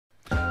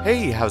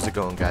Hey, how's it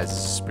going, guys?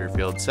 This is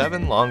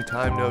Spearfield7, long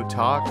time no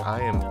talk. I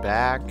am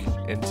back,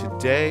 and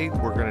today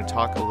we're going to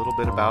talk a little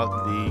bit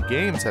about the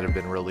games that have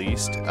been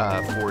released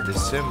for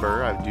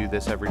December. I do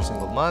this every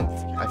single month.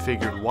 I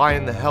figured, why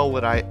in the hell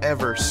would I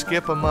ever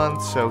skip a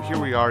month? So here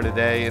we are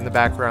today. In the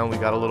background, we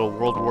got a little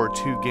World War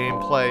II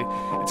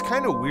gameplay. It's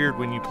kind of weird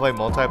when you play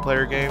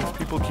multiplayer games.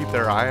 People keep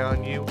their eye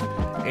on you.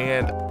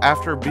 And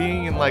after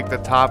being in like the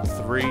top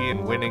 3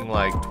 and winning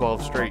like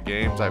 12 straight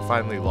games, I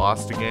finally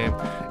lost a game.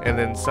 And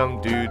then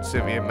some dude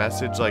sent me a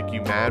message like,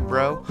 "You mad,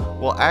 bro?"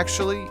 Well,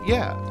 actually,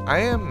 yeah, I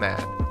am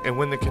mad. And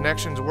when the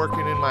connection's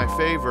working in my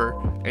favor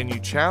and you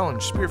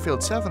challenge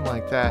Spearfield7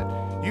 like that,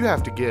 you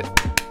have to get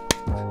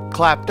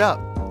clapped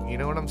up. You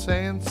know what I'm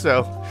saying?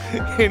 So,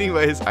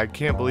 anyways, I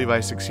can't believe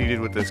I succeeded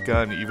with this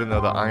gun, even though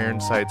the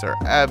iron sights are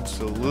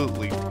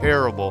absolutely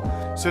terrible.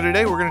 So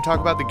today we're going to talk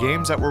about the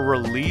games that were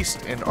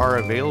released and are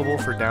available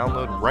for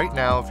download right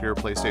now if you're a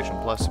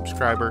PlayStation Plus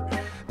subscriber.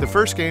 The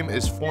first game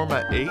is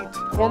Forma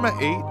 8. Forma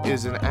 8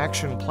 is an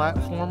action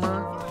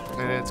platformer,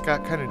 and it's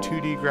got kind of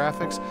 2D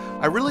graphics.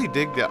 I really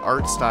dig the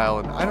art style,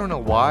 and I don't know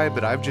why,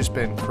 but I've just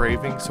been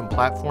craving some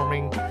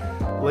platforming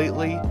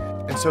lately.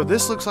 And so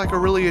this looks like a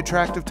really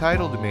attractive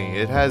title to me.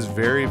 It has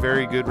very,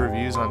 very good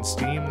reviews on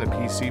Steam, the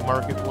PC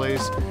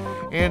marketplace,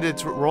 and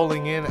it's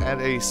rolling in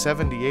at a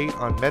 78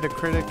 on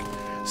Metacritic.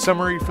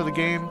 Summary for the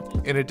game: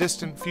 in a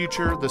distant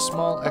future, the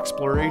small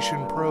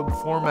exploration probe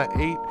Forma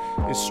 8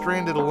 is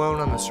stranded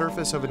alone on the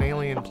surface of an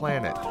alien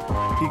planet.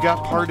 He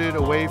got parted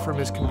away from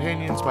his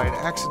companions by an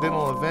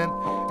accidental event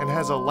and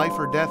has a life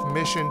or death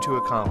mission to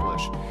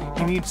accomplish.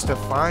 He needs to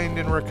find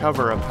and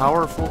recover a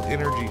powerful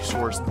energy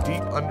source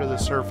deep under the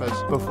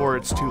surface before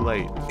it's too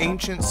late.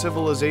 Ancient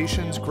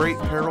civilizations, great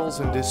perils,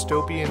 and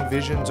dystopian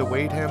visions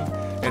await him,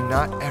 and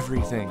not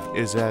everything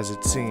is as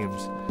it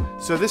seems.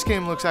 So this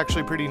game looks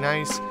actually pretty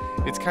nice.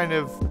 It's kind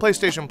of,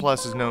 PlayStation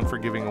Plus is known for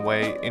giving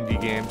away indie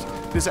games.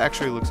 This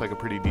actually looks like a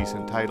pretty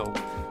decent title,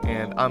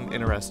 and I'm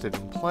interested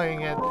in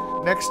playing it.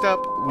 Next up,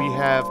 we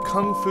have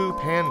Kung Fu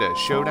Panda,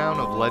 Showdown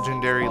of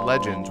Legendary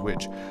Legends,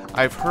 which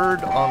I've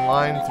heard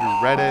online through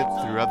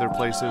Reddit, through other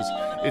places.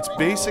 It's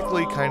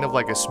basically kind of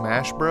like a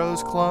Smash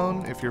Bros.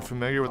 Clone, if you're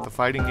familiar with the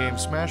fighting game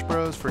Smash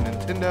Bros. For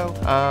Nintendo.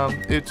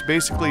 It's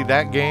basically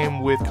that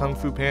game with Kung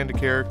Fu Panda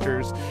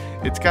characters.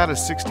 It's got a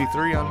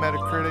 63 on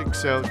Metacritic,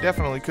 so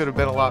definitely could have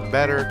been a lot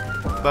better.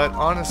 But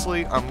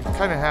honestly, I'm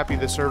kind of happy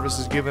the service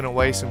is giving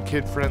away some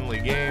kid-friendly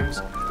games.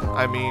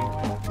 I mean,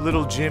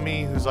 little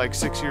Jimmy, who's like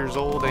 6 years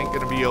old, ain't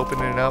gonna be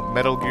opening up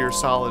Metal Gear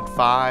Solid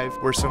 5,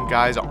 where some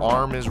guy's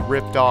arm is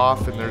ripped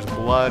off and there's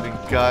blood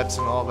and guts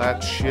and all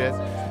that shit.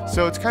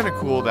 So it's kind of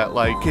cool that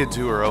like kids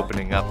who are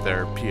opening up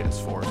their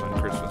PS4s on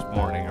Christmas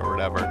morning or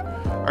whatever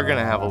are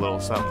gonna have a little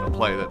something to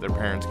play that their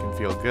parents can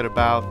feel good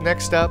about.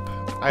 Next up,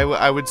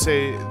 I would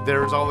say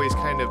there's always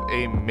kind of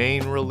a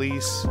main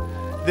release.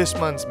 This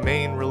month's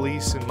main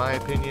release, in my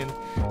opinion,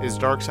 is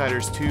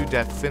Darksiders 2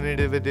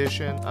 Deathfinitive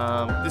Edition.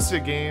 This is a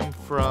game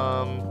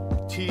from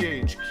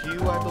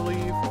THQ, I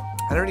believe.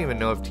 I don't even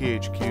know if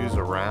THQ is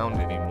around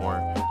anymore.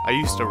 I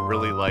used to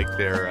really like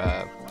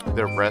their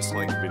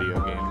wrestling video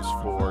games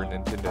for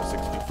Nintendo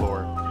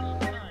 64.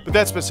 But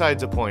that's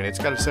besides the point. It's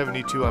got a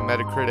 72 on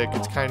Metacritic.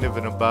 It's kind of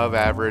an above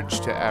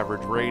average to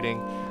average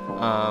rating.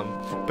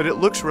 But it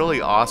looks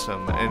really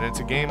awesome, and it's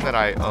a game that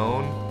I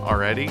own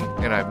already,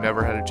 and I've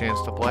never had a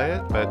chance to play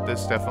it, but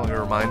this definitely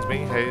reminds me,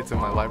 hey, it's in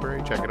my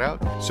library, check it out.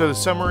 So the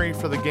summary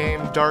for the game: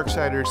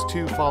 Darksiders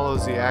 2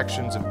 follows the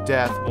actions of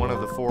Death, one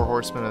of the 4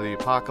 horsemen of the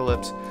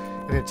apocalypse,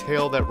 in a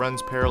tale that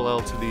runs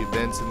parallel to the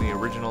events in the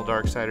original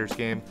Darksiders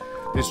game.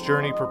 This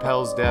journey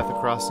propels Death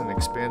across an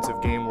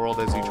expansive game world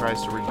as he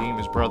tries to redeem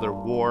his brother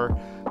War,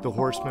 the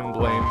horseman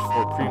blamed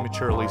for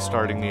prematurely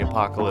starting the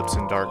apocalypse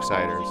in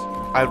Darksiders.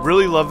 I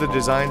really love the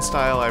design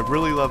style, I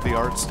really love the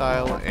art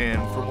style, and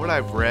from what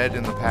I've read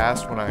in the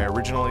past when I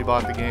originally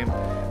bought the game,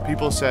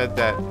 people said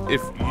that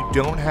if you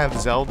don't have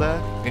Zelda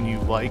and you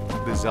like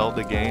the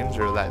Zelda games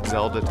or that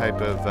Zelda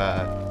type of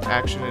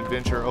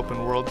action-adventure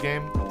open-world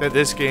game, that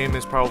this game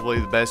is probably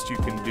the best you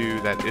can do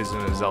that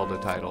isn't a Zelda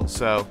title.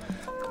 So,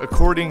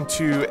 according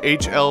to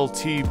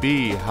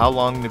HLTB,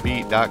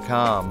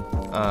 HowLongToBeat.com,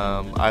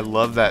 I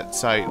love that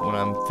site when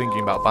I'm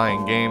thinking about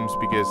buying games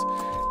because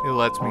it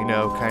lets me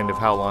know kind of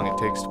how long it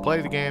takes to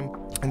play the game,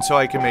 and so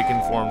I can make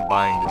informed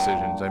buying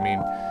decisions. I mean,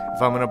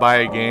 if I'm going to buy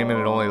a game and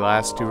it only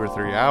lasts 2 or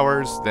 3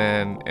 hours,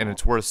 and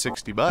it's worth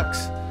 $60,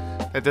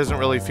 that doesn't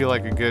really feel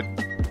like a good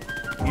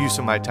use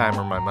of my time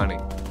or my money.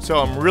 So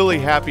I'm really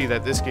happy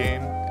that this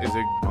game is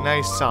a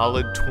nice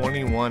solid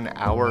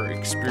 21-hour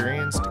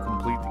experience to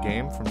complete the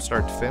game from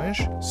start to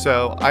finish.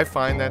 So I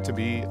find that to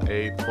be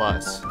a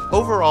plus.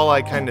 Overall,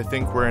 I kind of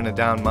think we're in a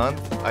down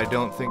month. I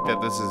don't think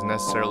that this is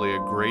necessarily a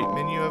great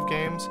menu of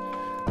games,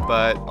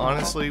 but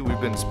honestly,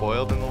 we've been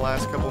spoiled in the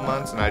last couple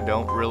months, and I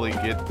don't really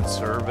get the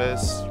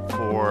service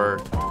for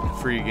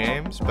free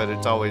games, but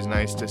it's always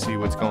nice to see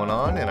what's going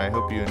on, and I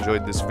hope you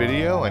enjoyed this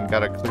video and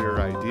got a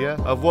clearer idea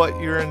of what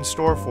you're in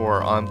store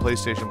for on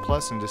PlayStation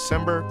Plus in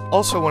December.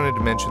 Also wanted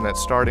to mention that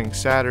starting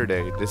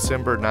Saturday,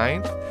 December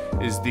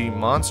 9th, is the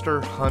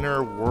Monster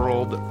Hunter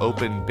World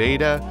Open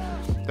Beta.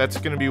 That's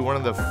going to be one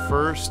of the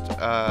first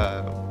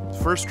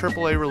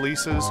AAA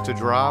releases to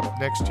drop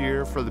next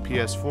year for the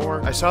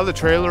PS4. I saw the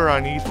trailer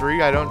on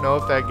E3. I don't know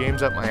if that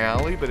game's up my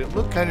alley, but it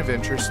looked kind of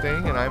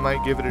interesting, and I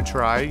might give it a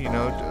try, you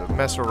know, to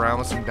mess around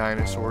with some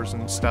dinosaurs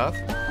and stuff.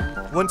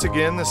 Once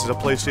again, this is a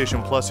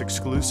PlayStation Plus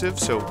exclusive,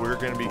 so we're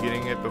going to be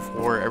getting it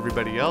before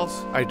everybody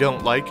else. I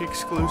don't like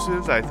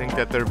exclusives. I think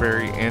that they're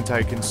very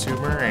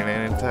anti-consumer and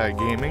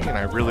anti-gaming, and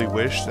I really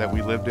wish that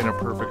we lived in a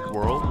perfect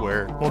world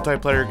where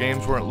multiplayer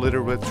games weren't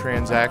littered with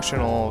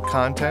transactional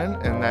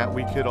content and that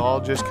we could all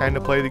just kind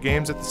of play the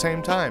games at the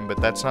same time, but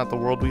that's not the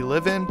world we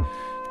live in.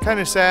 Kind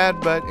of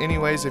sad, but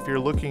anyways, if you're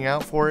looking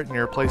out for it and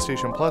you're a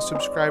PlayStation Plus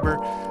subscriber,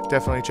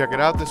 definitely check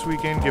it out this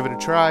weekend, give it a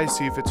try,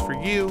 see if it's for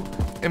you.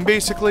 And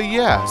basically,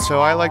 yeah, so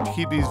I like to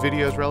keep these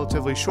videos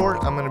relatively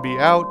short. I'm going to be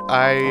out.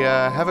 I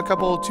have a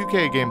couple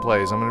 2K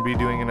gameplays. I'm going to be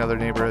doing another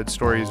Neighborhood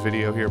Stories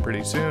video here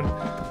pretty soon.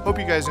 Hope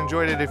you guys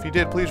enjoyed it. If you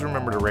did, please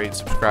remember to rate,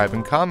 subscribe,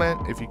 and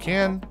comment if you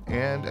can.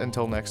 And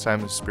until next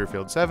time, this is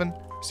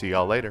Spearfield7. See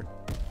y'all later.